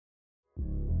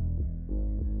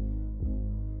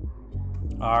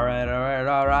All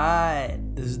right.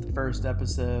 This is the first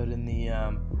episode in the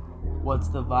What's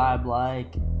the Vibe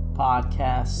Like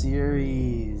podcast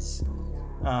series.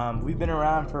 We've been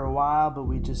around for a while, but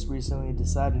we just recently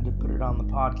decided to put it on the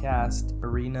podcast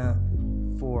arena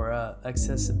for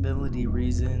accessibility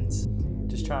reasons.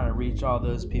 Just trying to reach all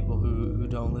those people who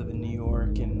don't live in New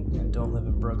York and don't live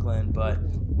in Brooklyn, but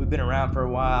we've been around for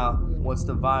a while. What's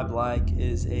the Vibe Like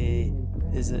is a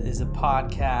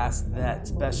podcast that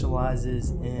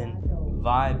specializes in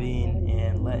vibing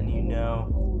and letting you know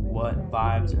what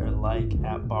vibes are like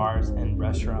at bars and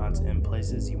restaurants and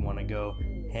places you want to go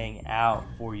hang out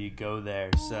before you go there.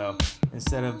 So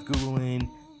instead of Googling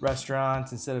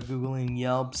restaurants, instead of Googling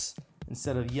Yelps,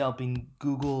 instead of Yelping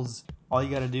Googles, all you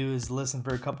got to do is listen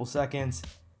for a couple seconds,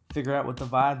 figure out what the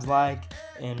vibe's like,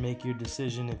 and make your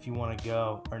decision if you want to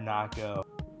go or not go.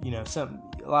 You know,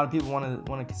 a lot of people want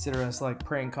to consider us like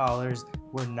prank callers.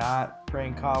 We're not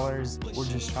prank callers. We're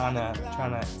just trying to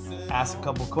ask a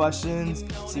couple questions,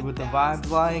 see what the vibe's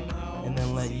like, and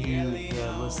then let you,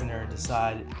 the listener,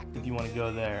 decide if you want to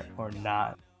go there or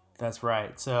not. That's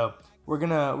right. So we're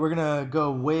gonna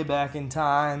go way back in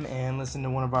time and listen to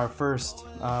one of our first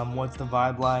What's the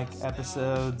Vibe Like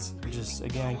episodes. We're just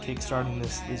again kickstarting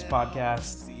this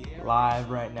podcast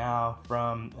live right now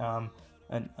from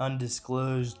an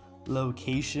undisclosed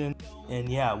location, and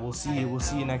yeah, we'll see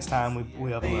you next time we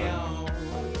upload.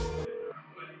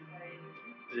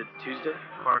 Is it Tuesday?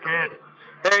 Arcade.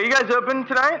 Hey, are you guys open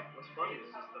tonight?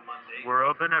 We're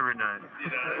open every night.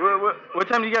 What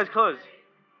time do you guys close?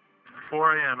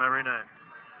 4 a.m. every night.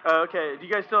 Oh, okay. Do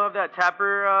you guys still have that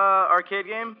Tapper arcade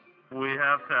game? We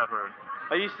have Tapper.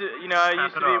 I used to be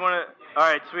one of. All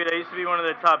right, sweet. I used to be one of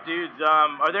the top dudes.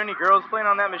 Are there any girls playing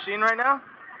on that machine right now?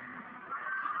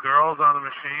 Girls on the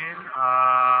machine?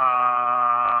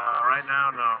 Right now,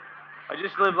 no. I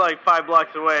just live like 5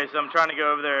 blocks away, so I'm trying to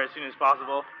go over there as soon as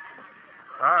possible.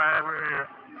 All right, we're here.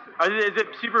 Is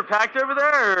it super packed over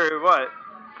there, or what?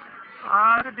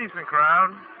 It's a decent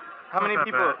crowd. How many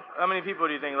people? Bad. How many people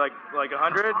do you think? Like 100?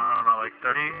 I don't know, like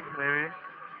 30 maybe.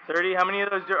 30? How many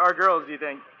of those are girls? Do you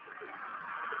think?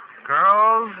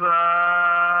 Girls? It's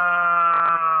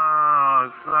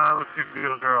not a few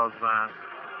girls, man.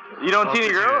 You don't see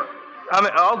any girls?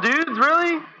 All dudes,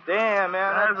 really? Damn,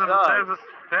 man, that sucks.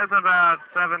 There's about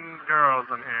 7 girls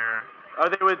in here. Are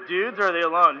they with dudes or are they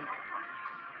alone?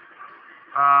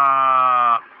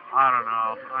 I don't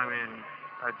know. I mean,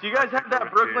 do you guys have that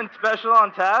Brooklyn special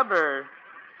on tab or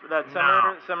that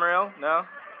summer ale? No?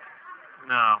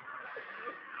 No.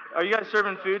 Are you guys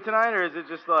serving food tonight or is it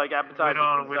just like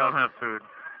appetizers? We don't have food.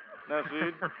 No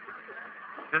food?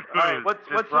 Just food. All right, what's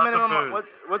the minimum?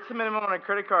 What's the minimum on a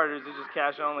credit card, or is it just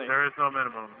cash only? There is no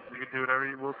minimum. You can do whatever.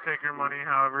 We'll take your money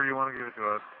however you want to give it to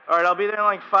us. All right, I'll be there in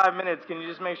like 5 minutes. Can you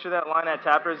just make sure that line at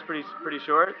Tapper is pretty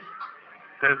short?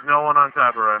 There's no one on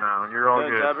Tapper right now. You're all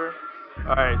good. Tapper?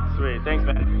 All right, sweet. Thanks,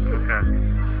 man. Okay.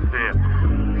 See ya.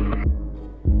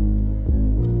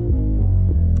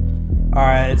 All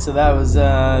right, so that was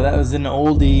an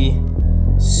oldie.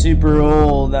 Super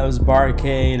old. That was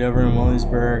Barcade over in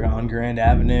Williamsburg on Grand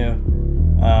Avenue.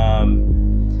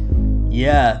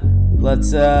 Yeah,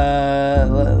 let's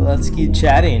keep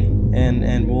chatting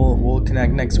and we'll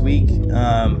connect next week.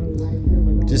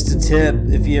 Just a tip: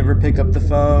 if you ever pick up the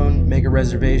phone, make a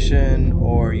reservation,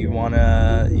 or you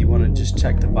wanna just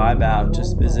check the vibe out,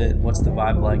 just visit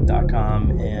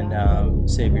what'sthevibelike.com and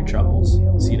save your troubles.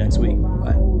 See you next week.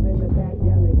 Bye.